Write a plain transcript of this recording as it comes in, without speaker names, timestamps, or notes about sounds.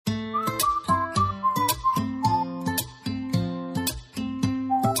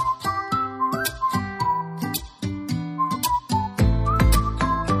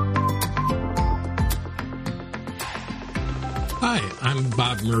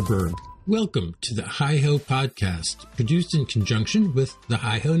Merberg. Welcome to the Hi-Ho Podcast, produced in conjunction with the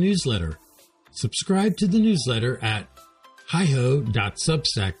Hi-Ho newsletter. Subscribe to the newsletter at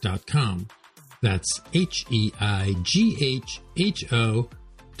hiho.substack.com. That's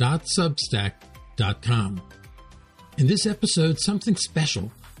HEIGHHO.substack.com. In this episode, something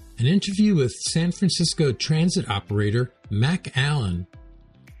special, an interview with San Francisco transit operator Mac Allen.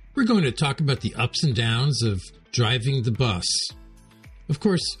 We're going to talk about the ups and downs of driving the bus. Of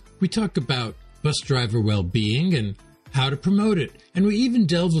course, we talk about bus driver well-being and how to promote it, and we even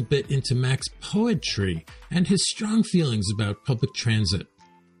delve a bit into Mac's poetry and his strong feelings about public transit.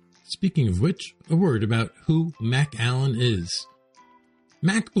 Speaking of which, a word about who Mac Allen is.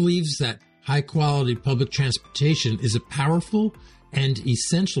 Mac believes that high-quality public transportation is a powerful and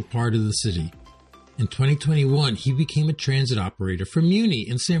essential part of the city. In 2021, he became a transit operator for Muni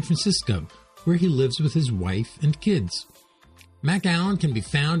in San Francisco, where he lives with his wife and kids. Mac Allen can be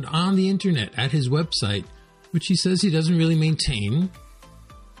found on the internet at his website, which he says he doesn't really maintain.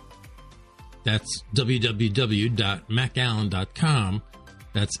 That's www.macallen.com.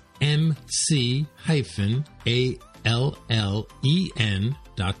 That's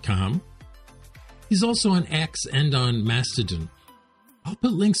MC-ALLEN.com. He's also on X and on Mastodon. I'll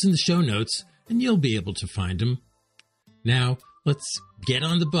put links in the show notes, and you'll be able to find him. Now, let's get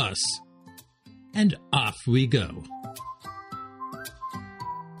on the bus, and off we go.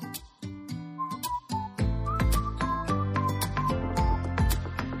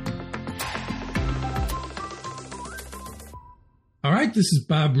 All right, this is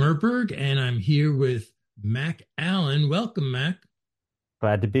Bob Merberg, and I'm here with Mac Allen. Welcome, Mac.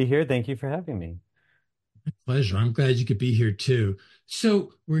 Glad to be here. Thank you for having me. My pleasure. I'm glad you could be here, too.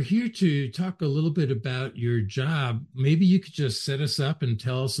 So we're here to talk a little bit about your job. Maybe you could just set us up and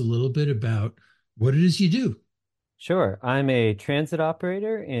tell us a little bit about what it is you do. Sure. I'm a transit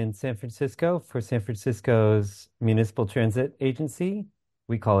operator in San Francisco for San Francisco's Municipal Transit Agency.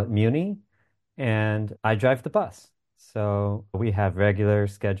 We call it Muni, and I drive the bus. So we have regular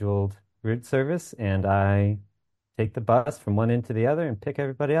scheduled route service, and I take the bus from one end to the other and pick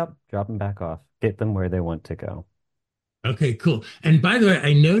everybody up, drop them back off, get them where they want to go. Okay, cool. And by the way,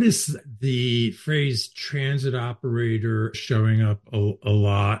 I noticed the phrase transit operator showing up a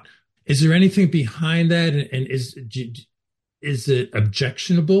lot. Is there anything behind that? And is it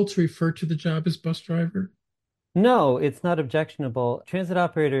objectionable to refer to the job as bus driver? No, it's not objectionable. Transit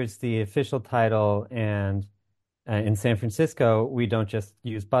operator is the official title, and in San Francisco, we don't just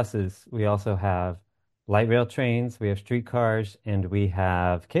use buses. We also have light rail trains, we have streetcars, and we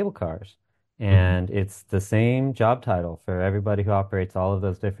have cable cars. And it's the same job title for everybody who operates all of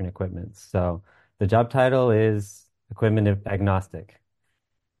those different equipments. So the job title is equipment agnostic.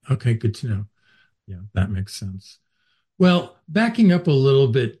 Okay, good to know. Yeah, that makes sense. Well, backing up a little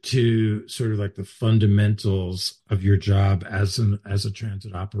bit to sort of like the fundamentals of your job as a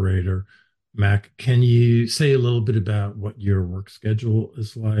transit operator, Mac, can you say a little bit about what your work schedule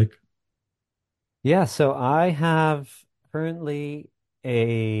is like? Yeah, so I have currently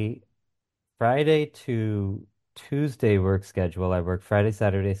a Friday to Tuesday work schedule. I work Friday,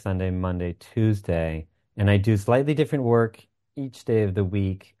 Saturday, Sunday, Monday, Tuesday, and I do slightly different work each day of the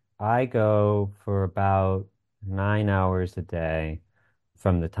week. I go for about 9 hours a day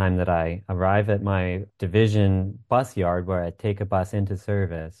from the time that I arrive at my division bus yard where I take a bus into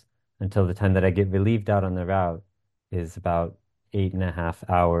service until the time that I get relieved out on the route is about 8.5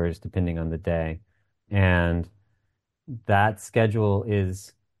 hours, depending on the day. And that schedule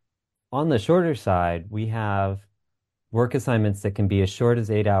is on the shorter side. We have work assignments that can be as short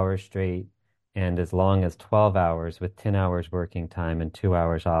as 8 hours straight and as long as 12 hours with 10 hours working time and 2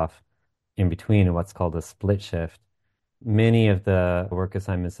 hours off in between in what's called a split shift. Many of the work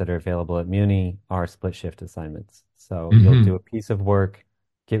assignments that are available at Muni are split shift assignments. So you'll do a piece of work,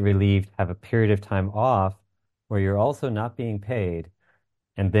 get relieved, have a period of time off where you're also not being paid,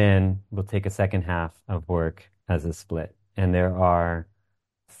 and then we'll take a second half of work as a split. And there are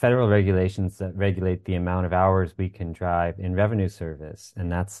federal regulations that regulate the amount of hours we can drive in revenue service,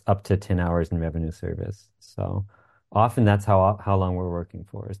 and that's up to 10 hours in revenue service. So often that's how long we're working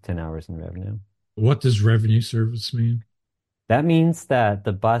for, is 10 hours in revenue. What does revenue service mean? That means that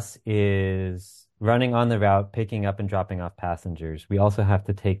the bus is running on the route, picking up and dropping off passengers. We also have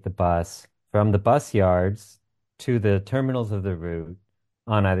to take the bus from the bus yards to the terminals of the route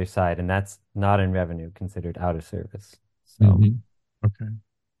on either side, and that's not in revenue, considered out of service. So, Okay.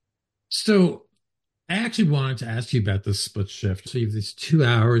 So I actually wanted to ask you about the split shift. So you have these 2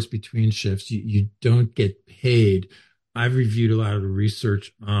 hours between shifts. You don't get paid. I've reviewed a lot of the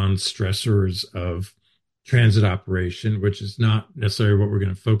research on stressors of transit operation, which is not necessarily what we're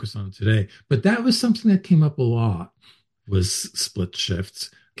going to focus on today. But that was something that came up a lot was split shifts.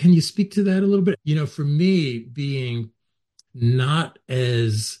 Can you speak to that a little bit? For me, being not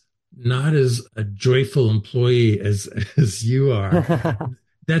as not as a joyful employee as you are,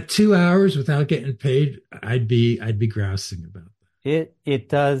 that 2 hours without getting paid, I'd be grousing about that. It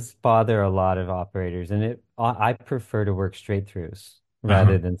does bother a lot of operators, and I prefer to work straight throughs Uh-huh.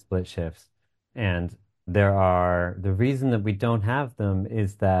 rather than split shifts. And the reason that we don't have them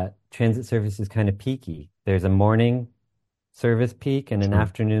is that transit service is kind of peaky. There's a morning service peak and an Sure.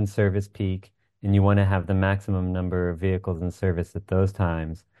 afternoon service peak, and you want to have the maximum number of vehicles in service at those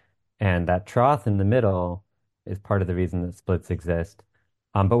times. And that trough in the middle is part of the reason that splits exist.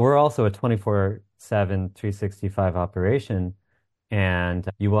 But we're also a 24/7, 365 operation, and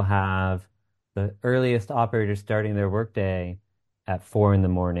you will have the earliest operators starting their workday at 4 in the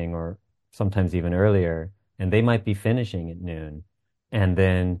morning or sometimes even earlier, and they might be finishing at noon. And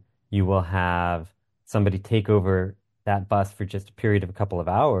then you will have somebody take over that bus for just a period of a couple of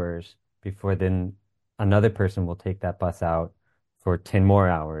hours before then another person will take that bus out for 10 more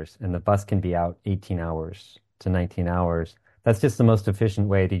hours, and the bus can be out 18 hours to 19 hours. That's just the most efficient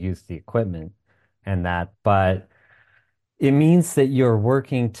way to use the equipment. But it means that your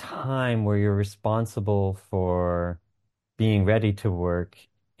working time where you're responsible for being ready to work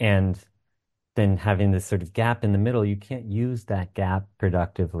and then having this sort of gap in the middle, you can't use that gap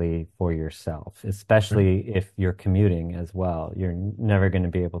productively for yourself, Sure. especially if you're commuting as well. You're never going to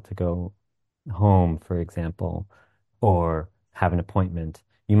be able to go home, for example, or have an appointment.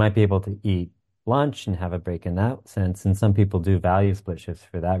 You might be able to eat lunch and have a break in that sense. And some people do value split shifts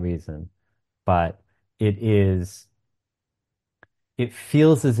for that reason. But it is, it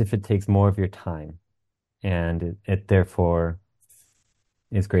feels as if it takes more of your time. And it therefore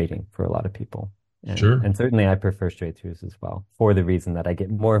is grating for a lot of people. Sure. And certainly I prefer straight throughs as well, for the reason that I get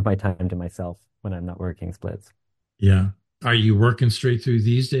more of my time to myself when I'm not working splits. Yeah. Are you working straight through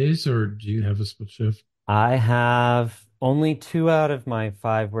these days, or do you have a split shift? I have only 2 out of my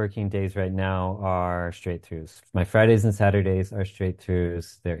 5 working days right now are straight throughs. My Fridays and Saturdays are straight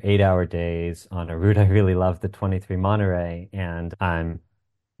throughs. They're 8-hour days on a route I really love, the 23 Monterey, and I'm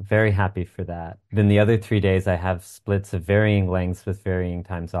very happy for that. Then the other 3 days, I have splits of varying lengths with varying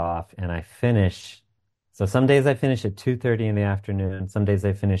times off, and I finish. So some days I finish at 2:30 in the afternoon, some days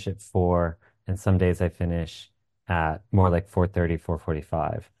I finish at 4, and some days I finish at more like 4:30,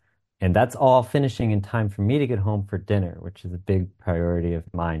 4:45. And that's all finishing in time for me to get home for dinner, which is a big priority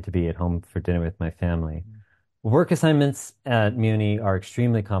of mine, to be at home for dinner with my family. Work assignments at Muni are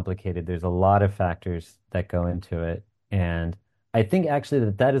extremely complicated. There's a lot of factors that go into it. And I think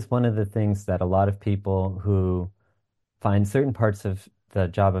actually that is one of the things that a lot of people who find certain parts of the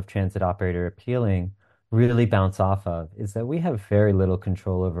job of transit operator appealing really bounce off of is that we have very little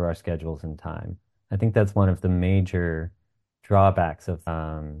control over our schedules and time. I think that's one of the major drawbacks of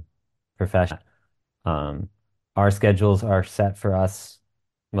profession. Um, our schedules are set for us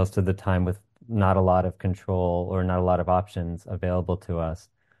most of the time with not a lot of control or not a lot of options available to us.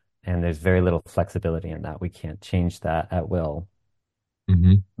 And there's very little flexibility in that. We can't change that at will,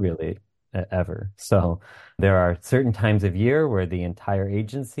 Hmm. really, ever. So there are certain times of year where the entire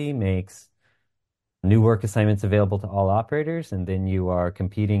agency makes new work assignments available to all operators, and then you are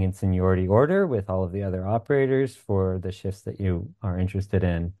competing in seniority order with all of the other operators for the shifts that you are interested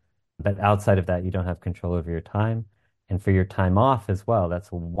in. But outside of that, you don't have control over your time. And for your time off as well,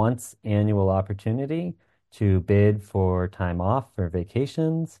 that's a once annual opportunity to bid for time off for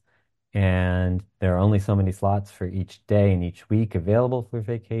vacations. And there are only so many slots for each day and each week available for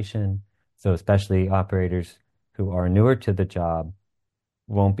vacation. So especially operators who are newer to the job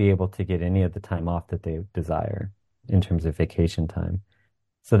won't be able to get any of the time off that they desire in terms of vacation time.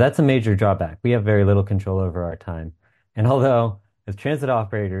 So that's a major drawback. We have very little control over our time. And although as transit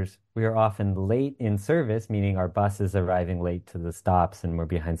operators, we are often late in service, meaning our bus is arriving late to the stops and we're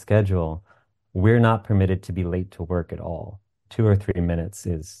behind schedule, we're not permitted to be late to work at all. 2 or 3 minutes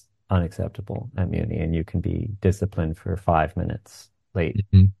is unacceptable at Muni, and you can be disciplined for 5 minutes late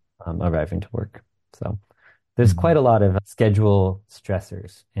Hmm. arriving to work. So there's quite Hmm. a lot of schedule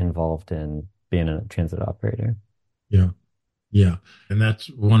stressors involved in being a transit operator. Yeah. Yeah. And that's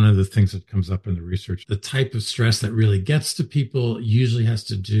one of the things that comes up in the research. The type of stress that really gets to people usually has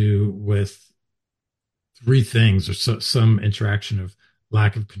to do with three things or some interaction of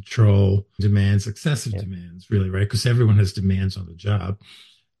lack of control, demands, excessive Yeah. demands, really, right? Because everyone has demands on the job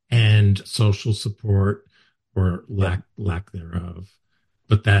and social support or Yeah. lack thereof.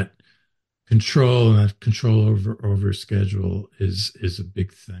 But that control and that control over schedule is a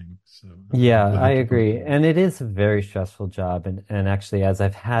big thing. So I'm Yeah, I glad you brought agree. that up. And it is a very stressful job. And actually, as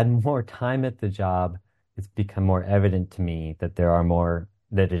I've had more time at the job, it's become more evident to me that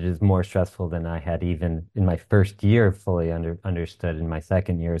that it is more stressful than I had even in my first year fully understood. In my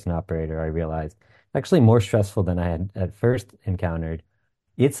second year as an operator, I realized actually more stressful than I had at first encountered.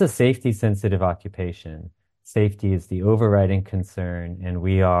 It's a safety sensitive occupation. Safety is the overriding concern, and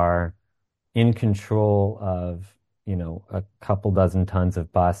we are in control of, a couple dozen tons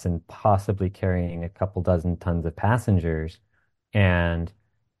of bus and possibly carrying a couple dozen tons of passengers. And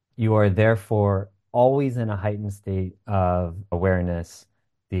you are therefore always in a heightened state of awareness.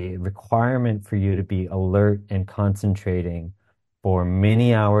 The requirement for you to be alert and concentrating for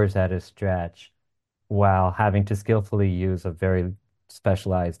many hours at a stretch while having to skillfully use a very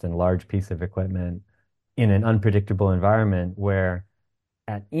specialized and large piece of equipment in an unpredictable environment where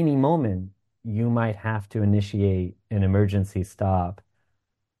at any moment you might have to initiate an emergency stop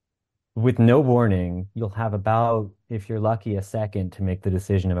with no warning. You'll have about, if you're lucky, a second to make the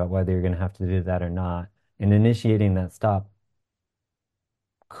decision about whether you're going to have to do that or not. And initiating that stop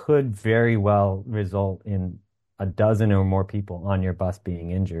could very well result in a dozen or more people on your bus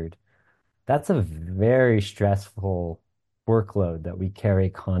being injured. That's a very stressful workload that we carry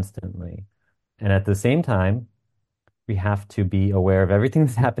constantly. And at the same time, we have to be aware of everything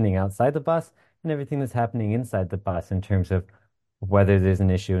that's happening outside the bus and everything that's happening inside the bus in terms of whether there's an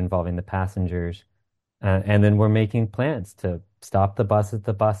issue involving the passengers. And then we're making plans to stop the bus at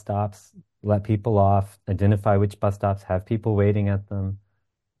the bus stops, let people off, identify which bus stops have people waiting at them.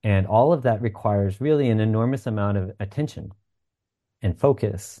 And all of that requires really an enormous amount of attention and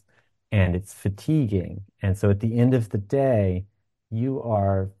focus, and it's fatiguing. And so at the end of the day, you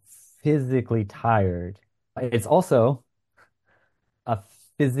are physically tired. It's also a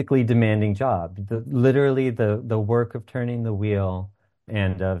physically demanding job. Literally, the work of turning the wheel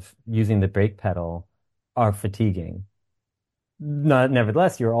and of using the brake pedal are fatiguing. Not,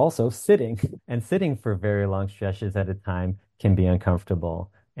 nevertheless, you're also sitting, and sitting for very long stretches at a time can be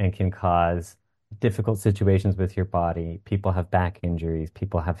uncomfortable and can cause difficult situations with your body. People have back injuries,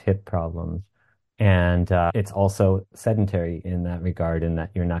 people have hip problems, and it's also sedentary in that regard, in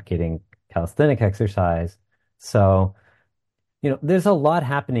that you're not getting calisthenic exercise. So, there's a lot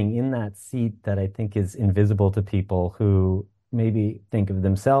happening in that seat that I think is invisible to people who maybe think of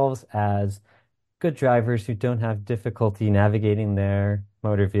themselves as good drivers who don't have difficulty navigating their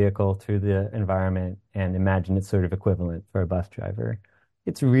motor vehicle through the environment and imagine it's sort of equivalent for a bus driver.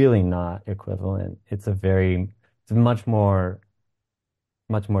 It's really not equivalent. It's much more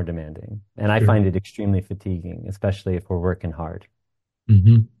demanding. And I Sure. find it extremely fatiguing, especially if we're working hard.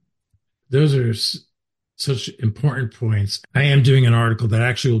 Hmm. Those are such important points. I am doing an article that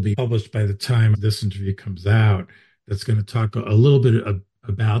actually will be published by the time this interview comes out that's going to talk a little bit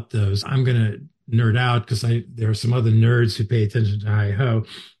about those. I'm going to nerd out because I there are some other nerds who pay attention to hi ho.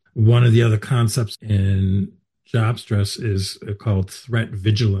 One of the other concepts in job stress is called threat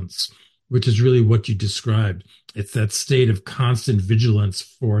vigilance, which is really what you described. It's that state of constant vigilance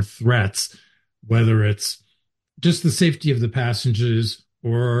for threats, whether it's just the safety of the passengers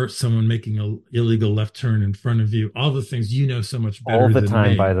or someone making an illegal left turn in front of you, all the things you know so much All better the than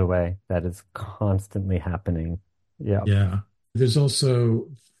time, by me. the way, that is constantly happening. Yeah. Yeah. There's also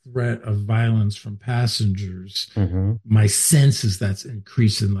threat of violence from passengers. Hmm. My sense is that's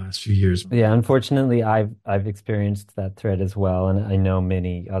increased in the last few years. Yeah, unfortunately, I've experienced that threat as well, and I know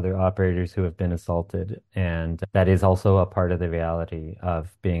many other operators who have been assaulted, and that is also a part of the reality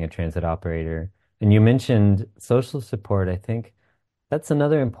of being a transit operator. And you mentioned social support. I think that's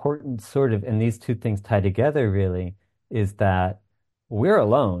another important sort of, and these two things tie together really, is that we're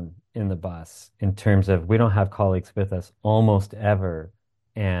alone in the bus in terms of we don't have colleagues with us almost ever.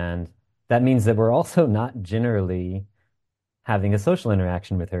 And that means that we're also not generally having a social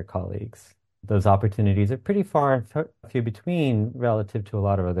interaction with her colleagues. Those opportunities are pretty far and few between relative to a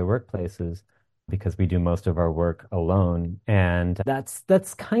lot of other workplaces because we do most of our work alone. And that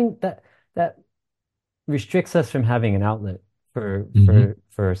restricts us from having an outlet Hmm.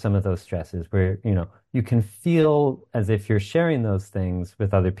 for some of those stresses where, you can feel as if you're sharing those things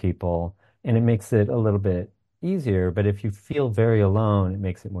with other people and it makes it a little bit easier. But if you feel very alone, it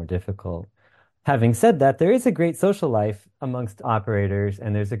makes it more difficult. Having said that, there is a great social life amongst operators,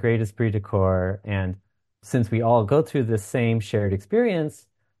 and there's a great esprit de corps. And since we all go through the same shared experience,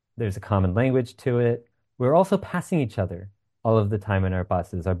 there's a common language to it. We're also passing each other all of the time in our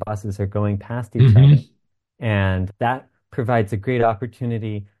buses. Our buses are going past each other. Hmm. And that provides a great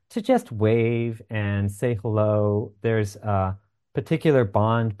opportunity to just wave and say hello. There's particular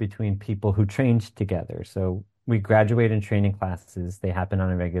bond between people who trained together. So we graduate in training classes, they happen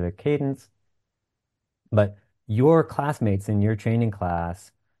on a regular cadence, but your classmates in your training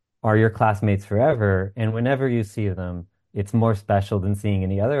class are your classmates forever. And whenever you see them, it's more special than seeing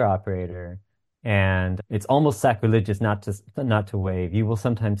any other operator. And it's almost sacrilegious not to wave. You will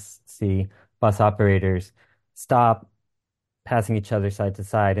sometimes see bus operators stop, passing each other side to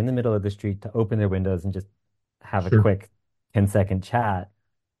side in the middle of the street to open their windows and just have a Sure. quick 10-second chat.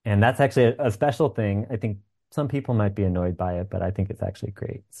 And that's actually a special thing. I think some people might be annoyed by it, but I think it's actually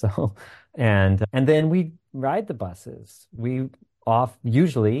great. So, and then we ride the buses. We off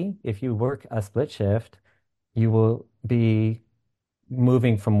usually, if you work a split shift, you will be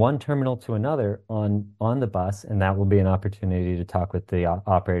moving from one terminal to another on the bus, and that will be an opportunity to talk with the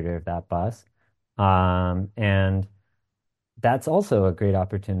operator of that bus. And that's also a great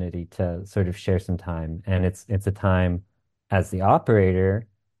opportunity to sort of share some time. And it's a time as the operator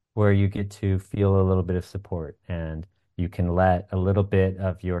where you get to feel a little bit of support and you can let a little bit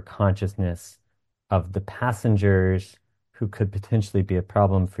of your consciousness of the passengers who could potentially be a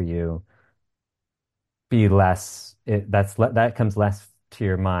problem for you be less that comes less to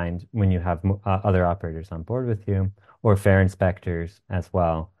your mind when you have other operators on board with you or fare inspectors as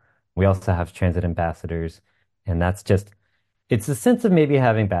well. We also have transit ambassadors, and that's just it's a sense of maybe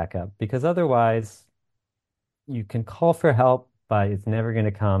having backup because otherwise you can call for help, but it's never going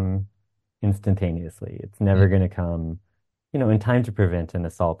to come instantaneously. It's never going to come, in time to prevent an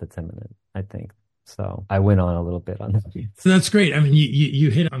assault that's imminent, I think. So I went on a little bit on that. So that's great. I mean, you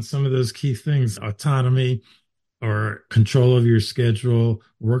hit on some of those key things: autonomy or control of your schedule,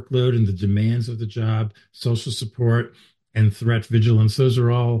 workload and the demands of the job, social support, and threat vigilance. Those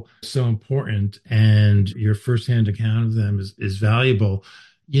are all so important, and your firsthand account of them is valuable.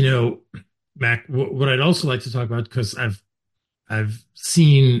 You know, Mac, what I'd also like to talk about, because I've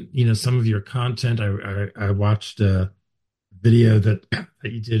seen some of your content. I watched a video that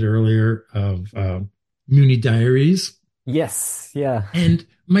you did earlier of Muni Diaries, Yes, yeah. and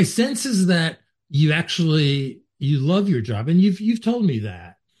my sense is that you love your job, and you've told me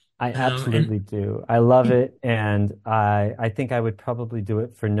that. I And absolutely do. I love it, and I think I would probably do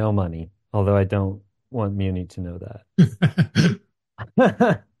it for no money, although I don't want Muni to know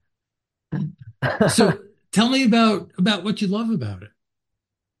that. so tell me about what you love about it.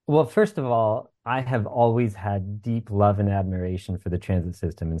 Well, first of all, I have always had deep love and admiration for the transit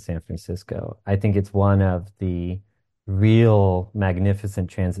system in San Francisco. I think it's one of the real magnificent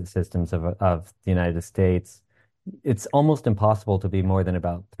transit systems of the United States. It's almost impossible to be more than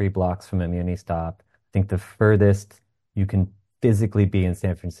about 3 blocks from a Muni stop. I think the furthest you can physically be in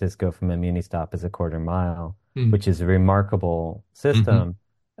San Francisco from a Muni stop is a quarter mile, Mm-hmm. which is a remarkable system.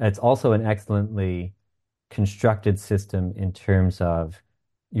 It's also an excellently constructed system in terms of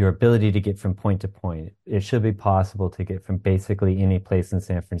your ability to get from point to point. It should be possible to get from basically any place in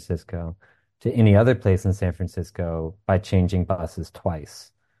San Francisco to any other place in San Francisco by changing buses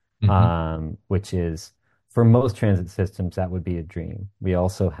twice, Hmm. which is for most transit systems, that would be a dream. We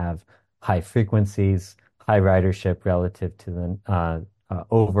also have high frequencies, high ridership relative to the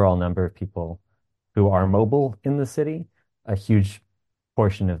overall number of people who are mobile in the city. A huge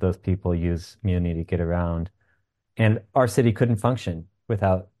portion of those people use Muni to get around. And our city couldn't function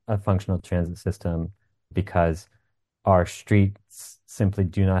without a functional transit system because our streets simply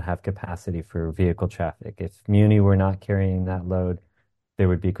do not have capacity for vehicle traffic. If Muni were not carrying that load, there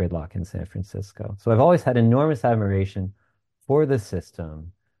would be gridlock in San Francisco. So I've always had enormous admiration for the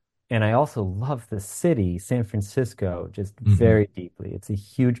system. And I also love the city, San Francisco, just Hmm. very deeply. It's a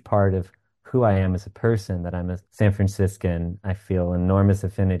huge part of who I am as a person, that I'm a San Franciscan. I feel enormous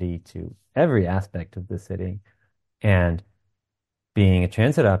affinity to every aspect of the city. And being a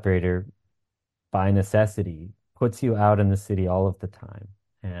transit operator by necessity puts you out in the city all of the time.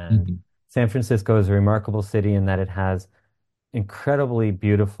 And Hmm. San Francisco is a remarkable city in that it has incredibly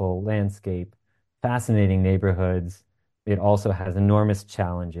beautiful landscape, fascinating neighborhoods. It also has enormous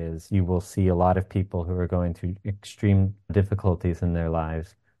challenges. You will see a lot of people who are going through extreme difficulties in their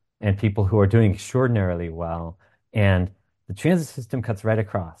lives and people who are doing extraordinarily well. And the transit system cuts right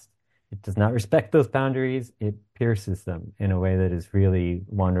across. It does not respect those boundaries. It pierces them in a way that is really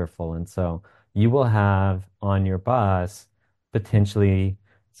wonderful. And so you will have on your bus potentially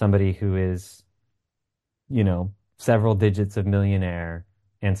somebody who is several digits of millionaire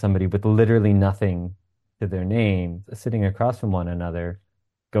and somebody with literally nothing to their name sitting across from one another,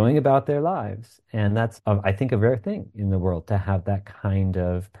 going about their lives. And that's, I think, a rare thing in the world to have that kind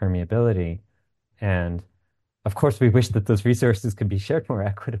of permeability. And of course, we wish that those resources could be shared more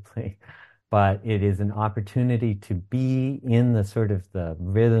equitably. but it is an opportunity to be in the sort of the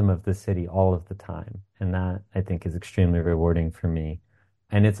rhythm of the city all of the time. And that I think is extremely rewarding for me.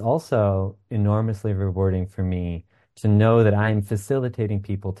 And it's also enormously rewarding for me to know that I'm facilitating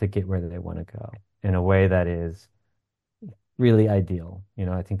people to get where they want to go in a way that is really ideal.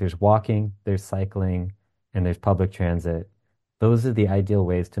 I think there's walking, there's cycling, and there's public transit. Those are the ideal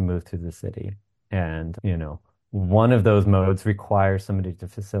ways to move through the city. And, one of those modes requires somebody to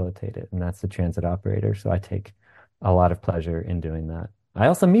facilitate it, and that's the transit operator. So I take a lot of pleasure in doing that. I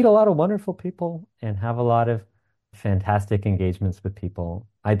also meet a lot of wonderful people and have a lot of fantastic engagements with people.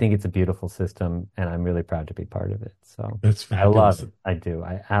 I think it's a beautiful system, and I'm really proud to be part of it. So That's I love fabulous. it. I do.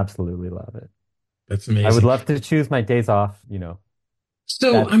 I absolutely love it. That's I would amazing. love to choose my days off.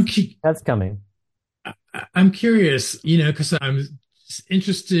 So That's coming. I'm curious, because I'm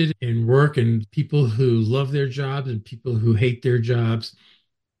interested in work and people who love their jobs and people who hate their jobs.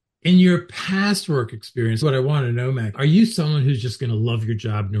 In your past work experience, what I want to know, Mac, are you someone who's just going to love your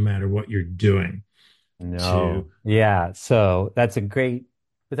job no matter what you're doing? To No. Yeah. So that's a great,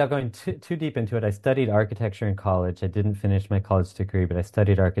 without going too deep into it, I studied architecture in college. I didn't finish my college degree, but I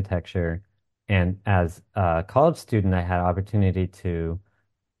studied architecture. And as a college student, I had opportunity to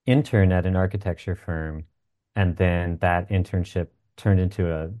intern at an architecture firm. And then that internship turned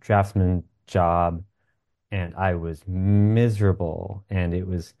into a draftsman job. And I was miserable. And it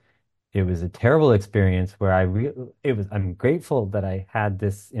was a terrible experience where I'm grateful that I had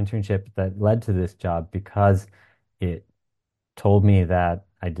this internship that led to this job because it told me that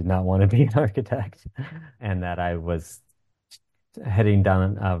I did not want to be an architect and that I was heading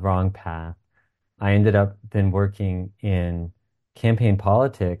down a wrong path. I ended up then working in campaign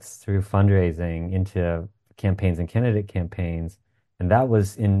politics through fundraising into campaigns and candidate campaigns. And that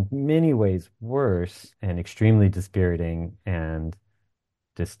was in many ways worse and extremely dispiriting and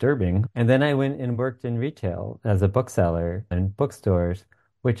disturbing. And then I went and worked in retail as a bookseller in bookstores,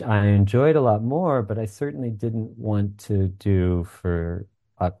 which I enjoyed a lot more, but I certainly didn't want to do for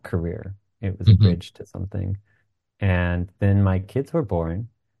a career. It was a Mhm. bridge to something. And then my kids were born.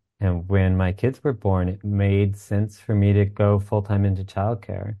 And when my kids were born, it made sense for me to go full time into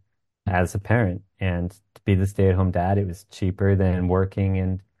childcare as a parent and to be the stay-at-home dad. It was cheaper than working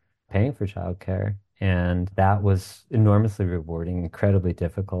and paying for childcare. And that was enormously rewarding, incredibly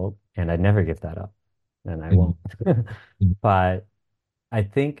difficult. And I'd never give that up. And I Mhm. won't. But I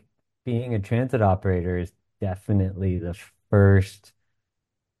think being a transit operator is definitely the first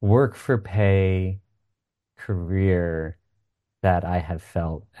work for pay career that I have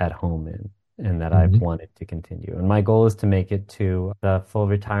felt at home in and that I've Mhm. wanted to continue. And my goal is to make it to the full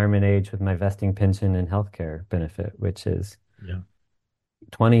retirement age with my vesting pension and healthcare benefit, which is Yeah.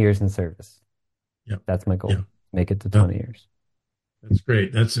 20 years in service. Yeah. That's my Yeah. goal. Make it to Oh, 20 years. that's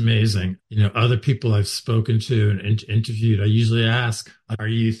great. That's amazing. Other people I've spoken to and interviewed, I usually ask, are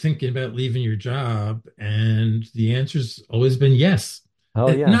you thinking about leaving your job? And the answer's always been yes. Oh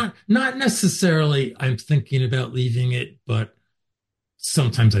And yeah. not necessarily I'm thinking about leaving it, but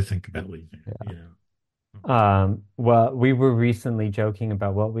sometimes I think about leaving it. Well, we were recently joking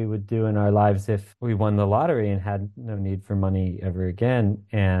about what we would do in our lives if we won the lottery and had no need for money ever again.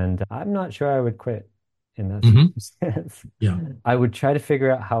 And I'm not sure I would quit in that Hmm. circumstance. Yeah. I would try to figure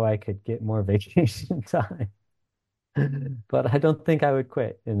out how I could get more vacation time. But I don't think I would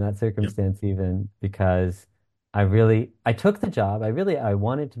quit in that Yeah. circumstance even because I took the job. I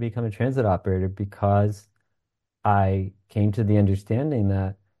wanted to become a transit operator because I came to the understanding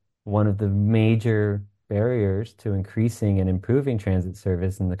that one of the major barriers to increasing and improving transit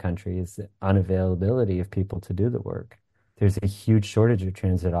service in the country is the unavailability of people to do the work. There's a huge shortage of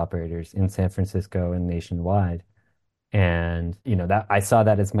transit operators in San Francisco and nationwide. And, that I saw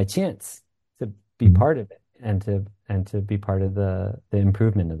that as my chance to be Mhm. part of it and to be part of the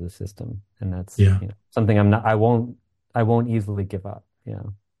improvement of the system. And that's, Yeah. something I won't easily give up.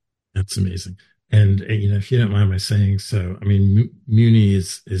 That's amazing. And if you don't mind my saying so, I mean, Muni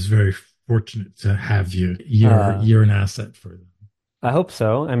is very fortunate to have you. Uh, You're an asset for them. I hope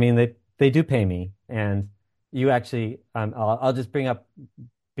so. I mean, they do pay me, and you actually, I'll just bring up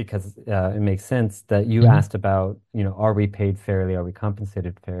because it makes sense that you Hmm. asked about, are we paid fairly? Are we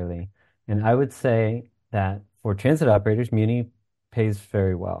compensated fairly? And I would say that for transit operators, Muni pays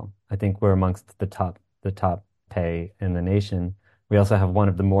very well. I think we're amongst the top pay in the nation. We also have one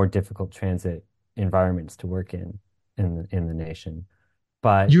of the more difficult transit environments to work in the nation.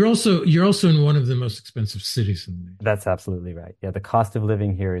 But You're also in one of the most expensive cities in the nation. that's absolutely right. Yeah, the cost of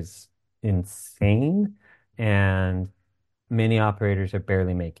living here is insane, and many operators are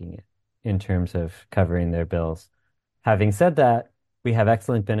barely making it in terms of covering their bills. Having said that, we have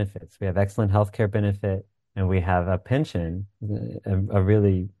excellent benefits. We have excellent healthcare benefit, and we have a pension, a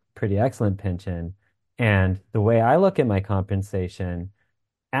really pretty excellent pension. And the way I look at my compensation,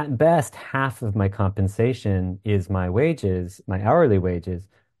 at best, half of my compensation is my wages, my hourly wages.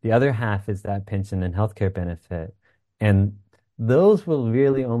 The other half is that pension and healthcare benefit. And those will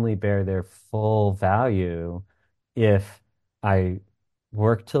really only bear their full value if I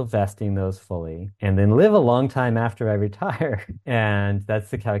work till vesting those fully and then live a long time after I retire. And that's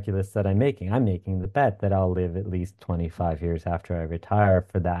the calculus that I'm making. I'm making the bet that I'll live at least 25 years after I retire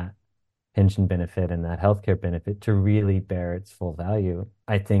for that pension benefit and that healthcare benefit to really bear its full value.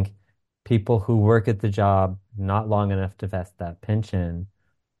 I think people who work at the job not long enough to vest that pension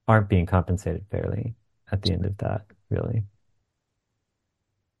aren't being compensated fairly at the end of that, really.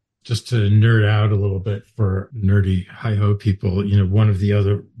 Just to nerd out a little bit for nerdy hi-ho people, one of the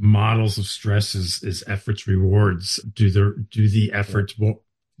other models of stress is efforts rewards. Do the efforts, well,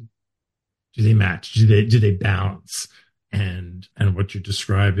 do they match? Do they balance? And what you're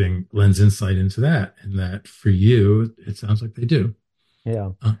describing lends insight into that. And that for you, it sounds like they do.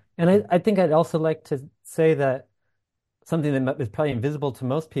 Yeah. Uh, And I think I'd also like to say that something that is probably invisible to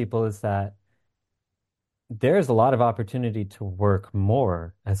most people is that there's a lot of opportunity to work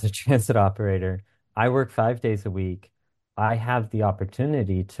more as a transit operator. I work 5 days a week. I have the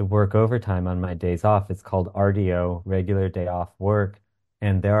opportunity to work overtime on my days off. It's called RDO, regular day off work.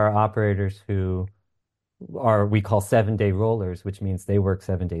 And there are operators who we call 7 day rollers, which means they work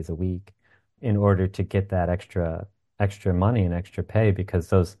 7 days a week in order to get that extra money and extra pay because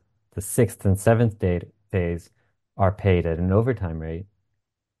the sixth and seventh days are paid at an overtime rate.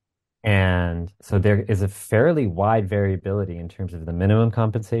 And so there is a fairly wide variability in terms of the minimum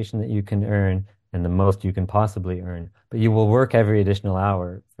compensation that you can earn and the most you can possibly earn. But you will work every additional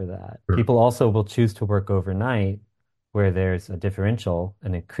hour for that. sure. People also will choose to work overnight where there's a differential,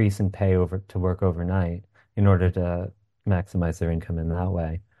 an increase in pay over to work overnight in order to maximize their income in that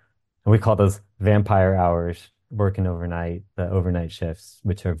way. And we call those vampire hours, working overnight, the overnight shifts,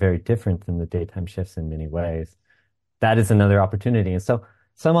 which are very different than the daytime shifts in many ways. That is another opportunity. And so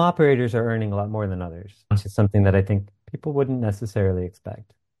some operators are earning a lot more than others, which is something that I think people wouldn't necessarily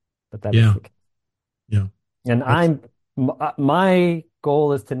expect, but that is Yeah. the case. Yeah. And That's my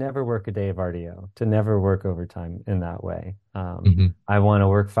goal is to never work a day of RDO, to never work overtime in that way. mhm. I want to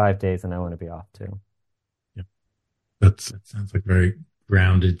work 5 days and I want to be off too. Yeah. That sounds like very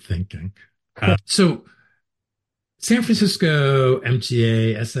grounded thinking. So San Francisco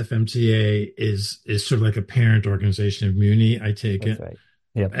MTA, SFMTA is sort of like a parent organization of Muni, I take That's it. right.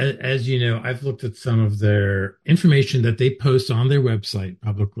 Yep. As you know, I've looked at some of their information that they post on their website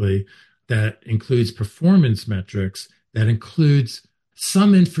publicly that includes performance metrics, that includes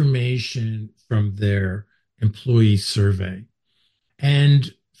some information from their employee survey. And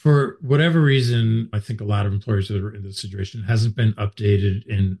for whatever reason, I think a lot of employers that are in this situation hasn't been updated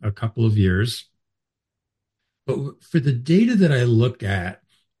in a couple of years. But for the data that I look at,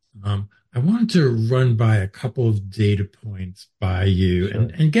 I wanted to run by a couple of data points by you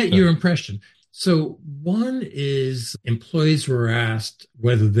and, Sure. and get your Sure. impression. So, one is employees were asked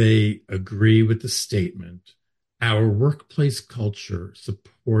whether they agree with the statement, our workplace culture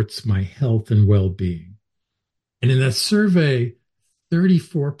supports my health and well being. And in that survey,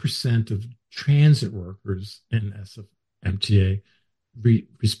 34% of transit workers in SFMTA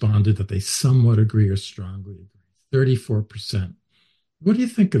responded that they somewhat agree or strongly agree. 34%. What do you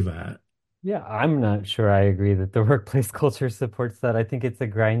think of that? Yeah, I'm not sure I agree that the workplace culture supports that. I think it's a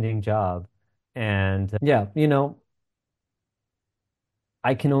grinding job. And yeah,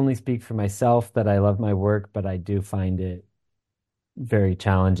 I can only speak for myself that I love my work, but I do find it very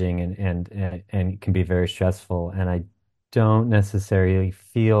challenging and it can be very stressful. And I don't necessarily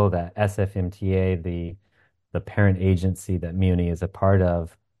feel that SFMTA, the parent agency that Muni is a part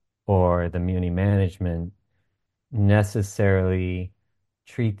of, or the Muni management necessarily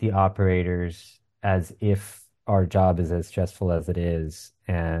treat the operators as if our job is as stressful as it is,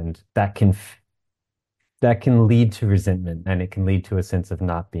 and that can lead to resentment and it can lead to a sense of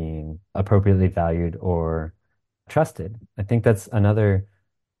not being appropriately valued or trusted. I think that's another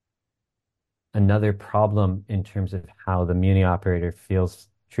problem in terms of how the Muni operator feels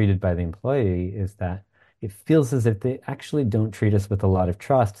treated by the employee is that it feels as if they actually don't treat us with a lot of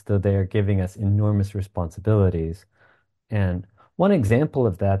trust, though they are giving us enormous responsibilities. And one example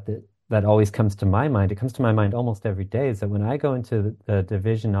of that always comes to my mind, it comes to my mind almost every day, is that when I go into the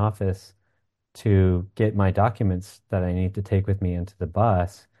division office to get my documents that I need to take with me into the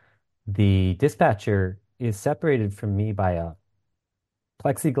bus, the dispatcher is separated from me by a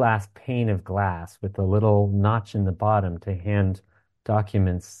plexiglass pane of glass with a little notch in the bottom to hand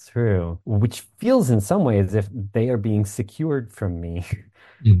documents through, which feels in some ways as if they are being secured from me,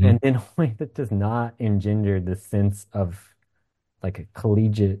 Hmm. and in a way that does not engender the sense of like a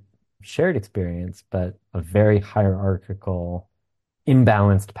collegiate shared experience, but a very hierarchical,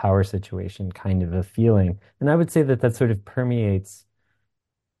 imbalanced power situation kind of a feeling. And I would say that that sort of permeates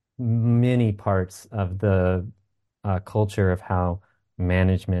many parts of the culture of how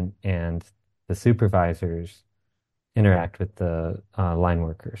management and the supervisors interact with the line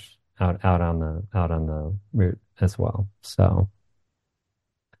workers out on the route as well. So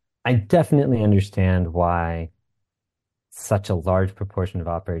I definitely understand why such a large proportion of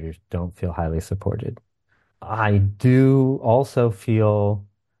operators don't feel highly supported. I do also feel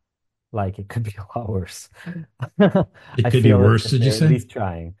like it could be a lot worse. It I could be feel as worse, if did you they're at say? least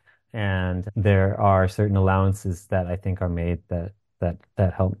trying. And there are certain allowances that I think are made that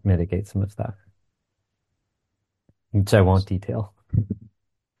help mitigate some of that, which I won't detail.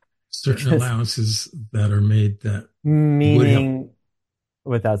 Certain Because allowances that are made that would help. meaning,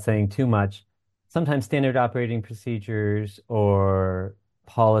 without saying too much, sometimes standard operating procedures or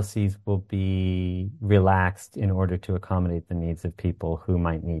policies will be relaxed in order to accommodate the needs of people who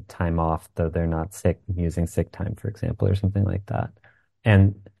might need time off, though they're not sick, using sick time, for example, or something like that.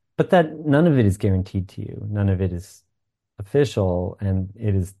 And but that none of it is guaranteed to you. None of it is official, and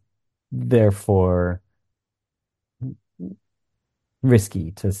it is therefore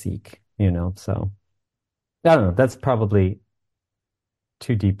risky to seek, So I don't know. That's probably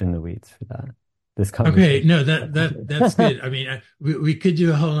too deep in the weeds for that, this Okay, conversation. no, that's good. I mean, we could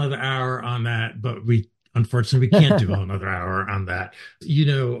do a whole nother hour on that, but we unfortunately we can't do a whole nother hour on that.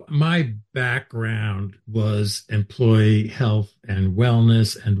 My background was employee health and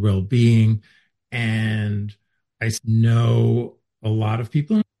wellness and well-being, and I know a lot of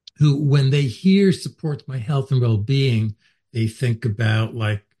people who, when they hear supports my health and well-being, they think about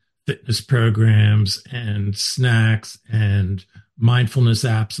like fitness programs and snacks and mindfulness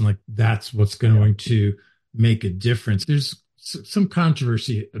apps, and like that's what's Yeah. going to make a difference. There's some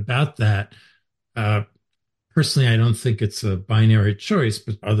controversy about that. Uh, Personally, I don't think it's a binary choice,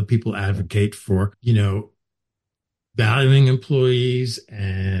 but other people advocate for, valuing employees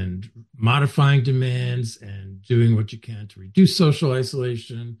and modifying demands and doing what you can to reduce social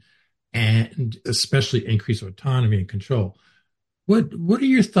isolation and especially increase autonomy and control. What are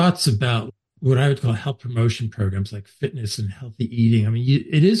your thoughts about what I would call health promotion programs like fitness and healthy eating? I mean,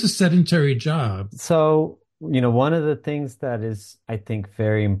 it is a sedentary job. So, one of the things that is, I think,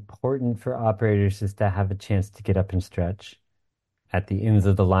 very important for operators is to have a chance to get up and stretch at the ends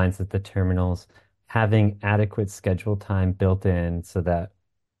of the lines at the terminals, having adequate schedule time built in so that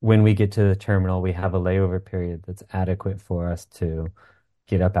when we get to the terminal, we have a layover period that's adequate for us to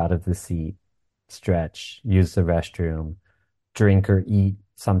get up out of the seat, stretch, use the restroom, drink or eat.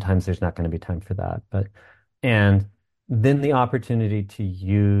 Sometimes there's not going to be time for that, and then the opportunity to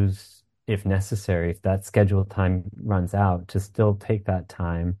use, if necessary, if that scheduled time runs out, to still take that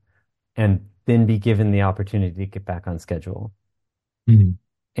time and then be given the opportunity to get back on schedule. Mhm.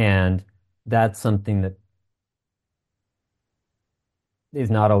 And that's something that is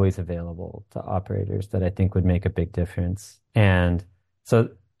not always available to operators that I think would make a big difference. And so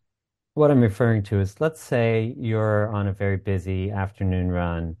what I'm referring to is, let's say you're on a very busy afternoon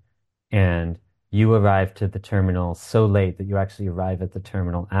run and you arrive to the terminal so late that you actually arrive at the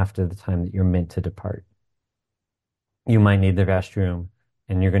terminal after the time that you're meant to depart. You might need the restroom,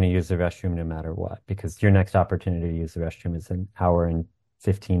 and you're going to use the restroom no matter what, because your next opportunity to use the restroom is an hour and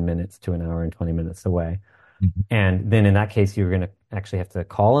 15 minutes to an hour and 20 minutes away. Mhm. And then in that case, you're going to actually have to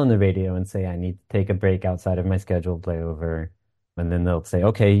call on the radio and say, I need to take a break outside of my scheduled layover. And then they'll say,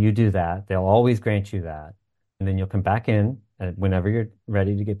 okay, you do that. They'll always grant you that. And then you'll come back in, and whenever you're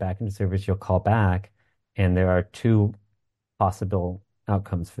ready to get back into service, you'll call back. And there are two possible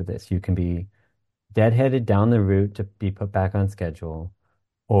outcomes for this. You can be deadheaded down the route to be put back on schedule,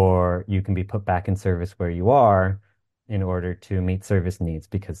 or you can be put back in service where you are in order to meet service needs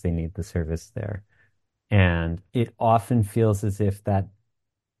because they need the service there. And it often feels as if that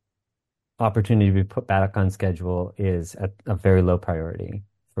opportunity to be put back on schedule is at a very low priority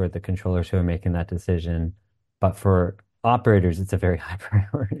for the controllers who are making that decision. But for operators, it's a very high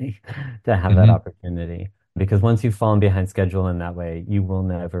priority to have that Mhm. opportunity. Because once you've fallen behind schedule in that way, you will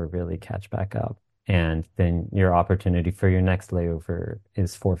never really catch back up. And then your opportunity for your next layover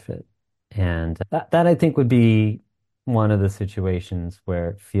is forfeit. And that I think would be one of the situations where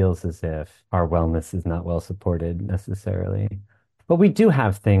it feels as if our wellness is not well supported necessarily. But we do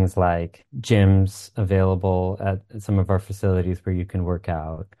have things like gyms available at some of our facilities where you can work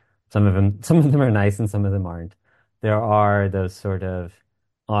out. Some of them are nice and some of them aren't. There are those sort of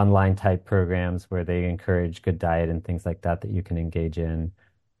online type programs where they encourage good diet and things like that that you can engage in.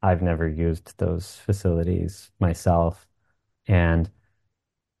 I've never used those facilities myself. And,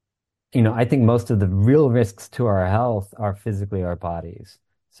 I think most of the real risks to our health are physically our bodies,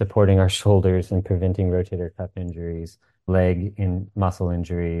 supporting our shoulders and preventing rotator cuff injuries, leg in muscle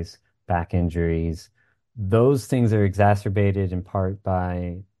injuries, back injuries. Those things are exacerbated in part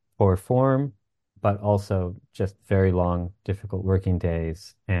by poor form, but also just very long, difficult working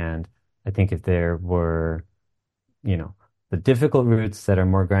days. And I think if there were, you know, the difficult routes that are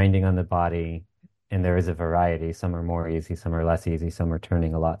more grinding on the body, and there is a variety, some are more easy, some are less easy, some are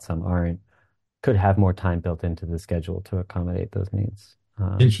turning a lot, some aren't, could have more time built into the schedule to accommodate those needs.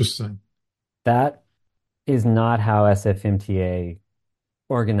 Interesting. That is not how SFMTA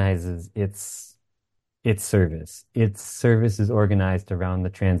organizes its service. Its service is organized around the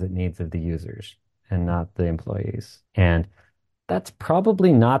transit needs of the users and not the employees. And that's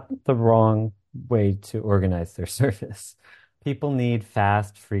probably not the wrong way to organize their service. People need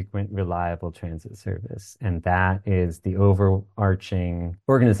fast, frequent, reliable transit service. And that is the overarching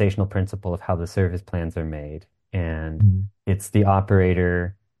organizational principle of how the service plans are made. And Mhm. it's the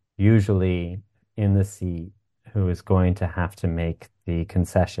operator, usually in the seat, who is going to have to make the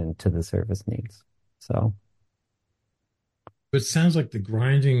concession to the service needs. So, It sounds like the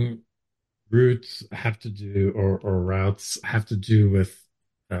grinding routes have to do, or routes have to do with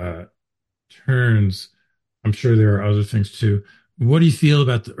uh, turns. I'm sure there are other things too. What do you feel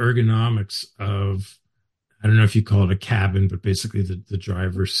about the ergonomics of, I don't know if you call it a cabin, but basically the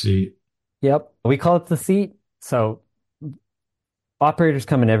driver's seat? yep, we call it the seat. So operators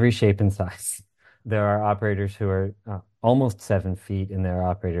come in every shape and size. There are operators who are almost 7 feet, and there are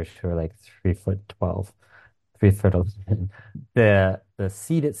operators who are like 3 foot 12, 3 foot 11. The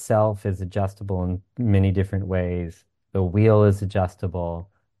seat itself is adjustable in many different ways. The wheel is adjustable.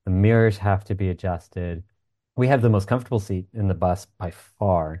 The mirrors have to be adjusted. We have the most comfortable seat in the bus by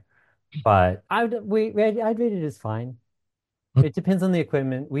far, but I'd rate it as fine. It depends on the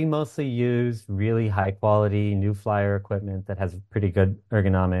equipment. We mostly use really high quality New Flyer equipment that has pretty good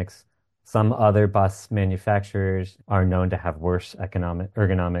ergonomics. Some other bus manufacturers are known to have worse economic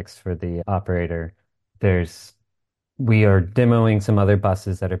ergonomics for the operator. There's We are demoing some other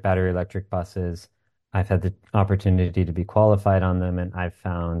buses that are battery electric buses. I've had the opportunity to be qualified on them, and I've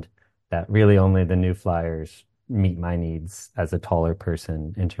found that really only the New Flyers meet my needs as a taller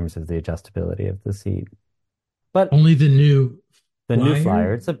person in terms of the adjustability of the seat. But Only the new the New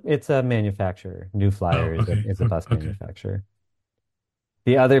Flyer, flyer? it's a manufacturer. New Oh, Flyer is a okay. is a bus Okay. manufacturer.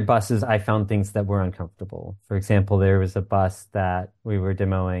 The other buses, I found things that were uncomfortable. For example, there was a bus that we were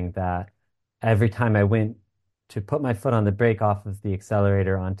demoing that every time I went to put my foot on the brake off of the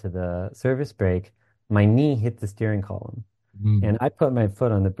accelerator onto the service brake, my knee hit the steering column. Mm, And I put my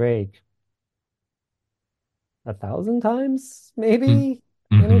foot on the brake 1,000 times, mm, maybe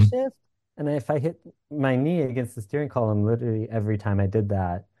in a hmm. shift. And if I hit my knee against the steering column, literally every time I did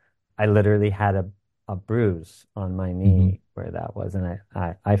that, I literally had a bruise on my Hmm. knee where that was. And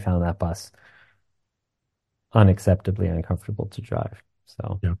I found that bus unacceptably uncomfortable to drive.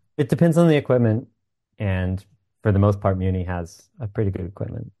 So Yeah. it depends on the equipment. And for the most part, Muni has a pretty good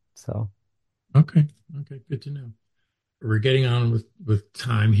equipment. So Okay. Okay. Good to know. We're getting on with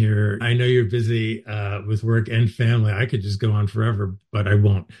time here. I know you're busy with work and family. I could just go on forever, but I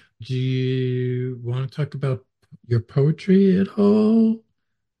won't. Do you want to talk about your poetry at all?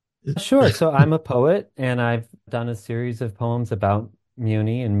 sure. So I'm a poet and I've done a series of poems about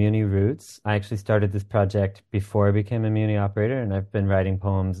Muni and Muni roots. I actually started this project before I became a Muni operator, and I've been writing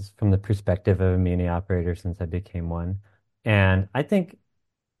poems from the perspective of a Muni operator since I became one. And I think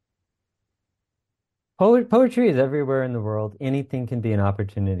poetry is everywhere in the world. Anything can be an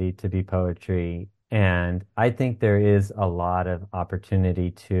opportunity to be poetry. And I think there is a lot of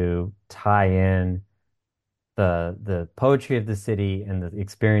opportunity to tie in the poetry of the city and the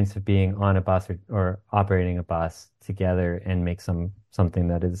experience of being on a bus or operating a bus together and make something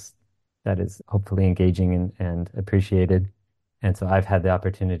that is hopefully engaging and appreciated. And so I've had the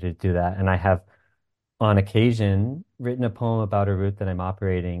opportunity to do that. And I have on occasion written a poem about a route that I'm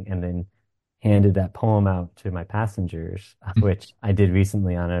operating and then handed that poem out to my passengers, which I did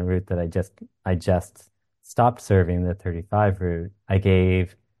recently on a route that I just stopped serving, the 35 route. I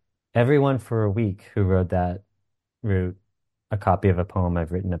gave everyone for a week who rode that route a copy of a poem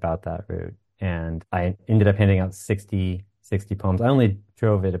I've written about that route. And I ended up handing out 60 poems. I only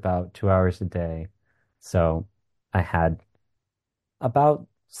drove it about 2 hours a day. So I had about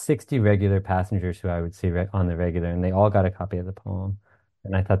 60 regular passengers who I would see on the regular, and they all got a copy of the poem.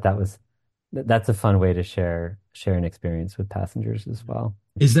 And I thought that's a fun way to share share an experience with passengers as well.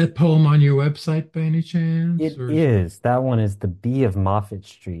 Is that poem on your website by any chance, It or is it? is. That one is The Bee of Moffett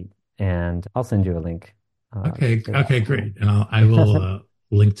Street, and I'll send you a link Okay, to that okay, one. great. And I will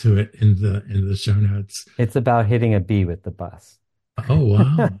link to it in the show notes. It's about hitting a bee with the bus. Oh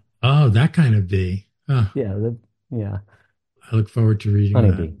wow. Oh, that kind of bee. Oh, Yeah, yeah, I look forward to reading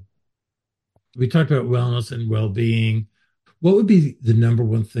honey that. bee. We talked about wellness and well-being. What would be the number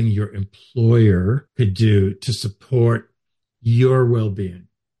one thing your employer could do to support your well-being?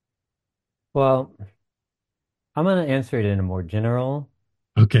 Well, I'm going to answer it in a more general.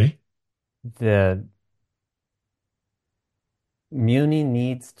 Okay. The Muni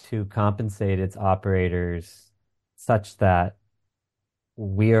needs to compensate its operators such that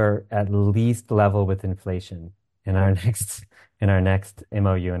we are at least level with inflation in our next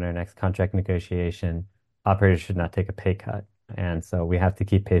MOU and our next contract negotiation. Operators should not take a pay cut, and so we have to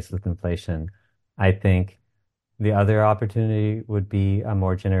keep pace with inflation. I think the other opportunity would be a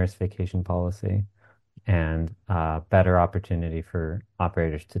more generous vacation policy and better opportunity for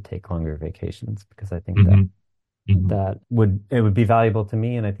operators to take longer vacations because I think that Hmm. Hmm. would be valuable to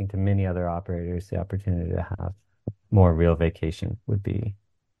me and I think to many other operators the opportunity to have more real vacation would be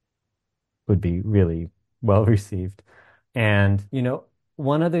really well received. And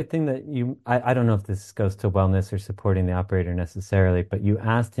one other thing that I don't know if this goes to wellness or supporting the operator necessarily, but you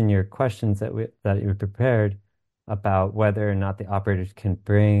asked in your questions that you prepared about whether or not the operators can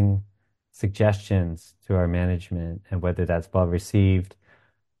bring suggestions to our management and whether that's well received.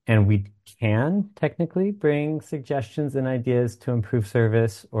 And we can technically bring suggestions and ideas to improve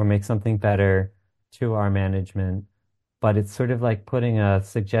service or make something better to our management, but it's sort of like putting a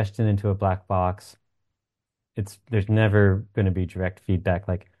suggestion into a black box. There's never going to be direct feedback.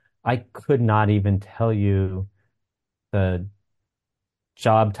 Like I could not even tell you the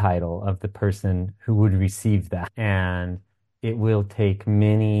job title of the person who would receive that. And it will take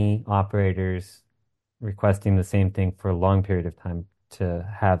many operators requesting the same thing for a long period of time to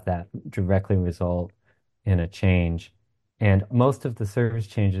have that directly result in a change. And most of the service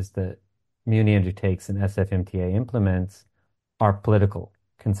changes that Muni undertakes and SFMTA implements are political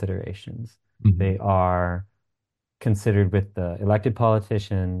considerations. Hmm. They are considered with the elected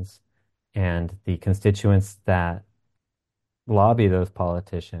politicians and the constituents that lobby those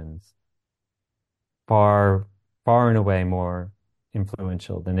politicians far, far and away more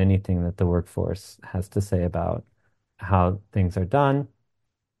influential than anything that the workforce has to say about how things are done.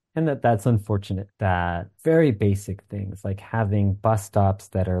 And that's unfortunate that very basic things like having bus stops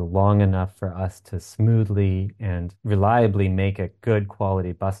that are long enough for us to smoothly and reliably make a good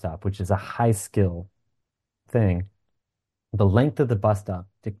quality bus stop, which is a high skill thing. The length of the bus stop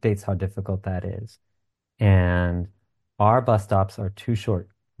dictates how difficult that is. And our bus stops are too short,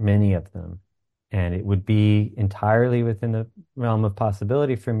 many of them. And it would be entirely within the realm of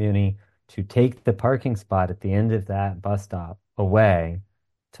possibility for Muni to take the parking spot at the end of that bus stop away,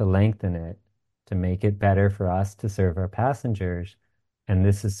 to lengthen it, to make it better for us to serve our passengers. And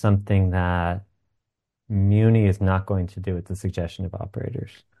this is something that Muni is not going to do at the suggestion of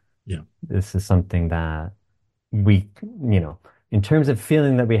operators. Yeah. This is something that we, in terms of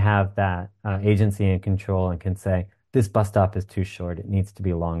feeling that we have that agency and control and can say, this bus stop is too short. It needs to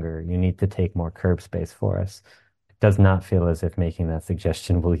be longer. You need to take more curb space for us. It does not feel as if making that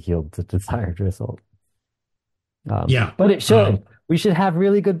suggestion will yield the desired result. Yeah. But it Um, should. We should have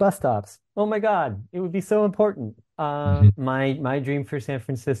really good bus stops. Oh my God, it would be so important. mhm. My dream for San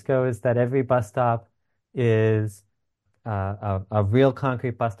Francisco is that every bus stop is a real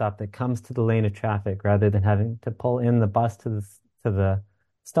concrete bus stop that comes to the lane of traffic rather than having to pull in the bus to the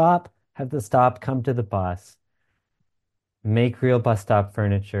stop, have the stop come to the bus, make real bus stop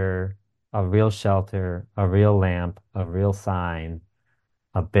furniture, a real shelter, a real lamp, a real sign,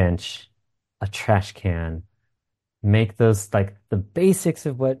 a bench, a trash can. Make those like the basics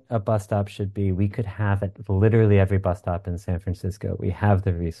of what a bus stop should be. We could have at literally every bus stop in San Francisco. We have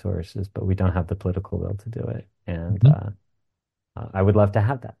the resources, but we don't have the political will to do it. And Mhm. I would love to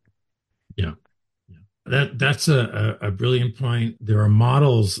have that. Yeah. Yeah. That's a brilliant point. There are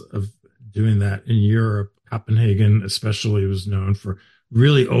models of doing that in Europe. Copenhagen, especially, was known for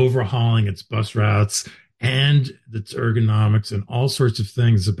really overhauling its bus routes and its ergonomics and all sorts of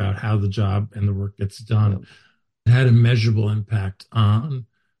things about how the job and the work gets You done. know, It had a measurable impact on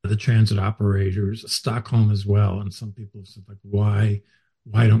the transit operators, Stockholm as well. And some people have said, like, why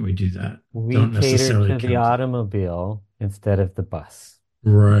don't we do that? we Don't cater necessarily to the account. automobile instead of the bus.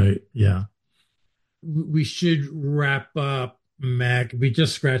 Right. Yeah. We should wrap up, Mac. We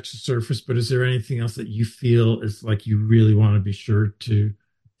just scratched the surface, but is there anything else that you feel is like you really want to be sure to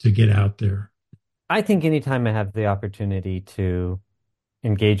get out there? I think anytime I have the opportunity to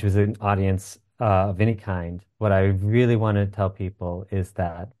engage with an audience of any kind, what I really want to tell people is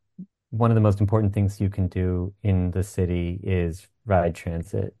that one of the most important things you can do in the city is ride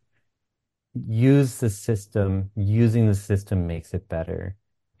transit. Use the system, using the system makes it better.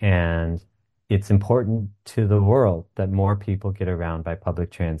 And it's important to the world that more people get around by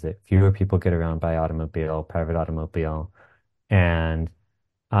public transit, fewer people get around by automobile, private automobile. And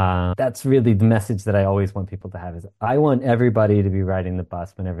that's really the message that I always want people to have is I want everybody to be riding the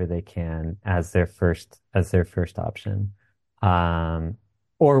bus whenever they can as their first option. Um,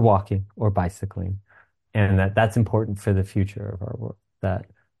 or walking or bicycling. And that's important for the future of our world. That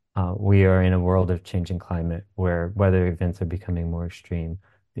we are in a world of changing climate where weather events are becoming more extreme.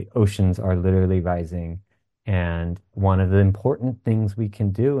 The oceans are literally rising. And one of the important things we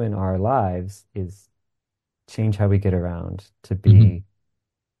can do in our lives is change how we get around to Mhm. be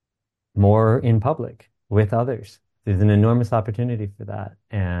more in public with others. There's an enormous opportunity for that,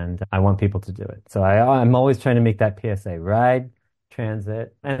 and I want people to do it. So I'm always trying to make that PSA, ride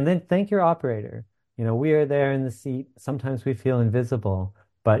transit, and then thank your operator. You know, we are there in the seat. Sometimes we feel invisible,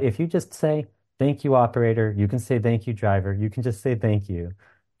 but if you just say, thank you, operator, you can say thank you, driver, you can just say thank you.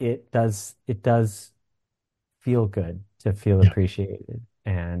 It does feel good to feel Yeah. appreciated.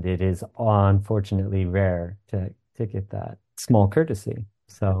 And it is unfortunately rare to get that small courtesy.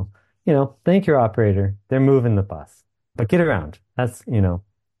 So, thank your operator. They're moving the bus. But get around. I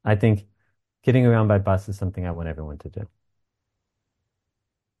think getting around by bus is something I want everyone to do.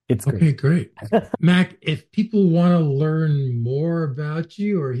 It's great. Okay, great. Mac, if people want to learn more about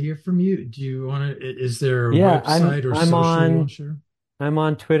you or hear from you, do you want to, is there a Yeah, website or social you want to share? I'm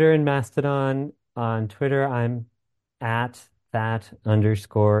on Twitter and Mastodon. On Twitter, I'm at that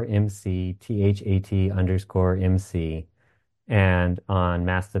underscore MC, THAT underscore MC. And on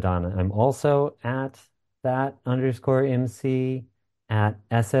Mastodon, I'm also at that underscore MC at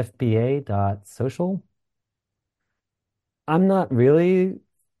sfba.social. I'm not really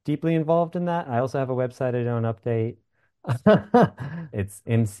deeply involved in that. I also have a website I don't update. It's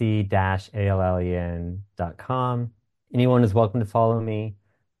mc-allen.com. Anyone is welcome to follow me.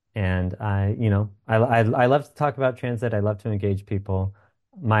 And I love to talk about transit. I love to engage people.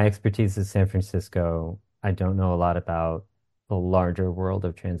 My expertise is San Francisco. I don't know a lot about the larger world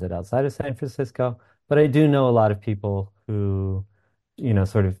of transit outside of San Francisco, but I do know a lot of people who,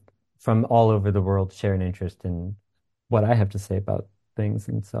 sort of from all over the world share an interest in what I have to say about things.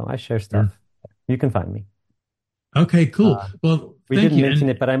 And so I share Sure. stuff. You can find me. Okay, cool. Uh, Well, we thank didn't you. mention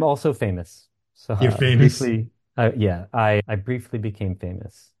it, And but I'm also famous. So you're famous. briefly, yeah, I briefly became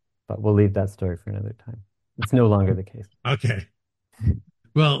famous, but we'll leave that story for another time. It's no longer the case. Okay.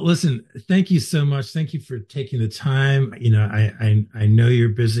 Well, listen, thank you so much. Thank you for taking the time. I know you're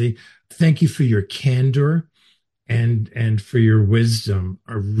busy. Thank you for your candor and for your wisdom.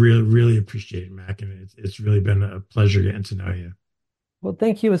 I really appreciate it, Mac, and it's really been a pleasure getting to know you. Well,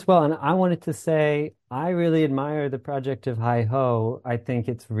 thank you as well. And I wanted to say I really admire the project of Hi Ho. I think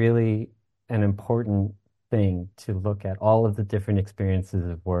it's really an important thing to look at all of the different experiences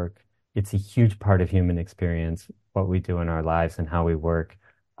of work. It's a huge part of human experience, what we do in our lives and how we work.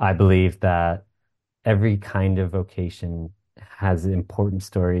 I believe that every kind of vocation has important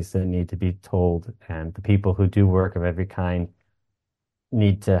stories that need to be told, and the people who do work of every kind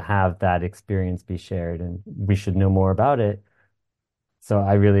need to have that experience be shared, and we should know more about it. So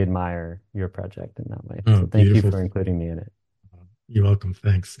I really admire your project in that way. Oh, So thank you beautiful. for including me in it. You're welcome.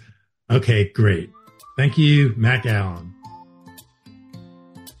 Thanks. Okay, great. Thank you, Mac Allen.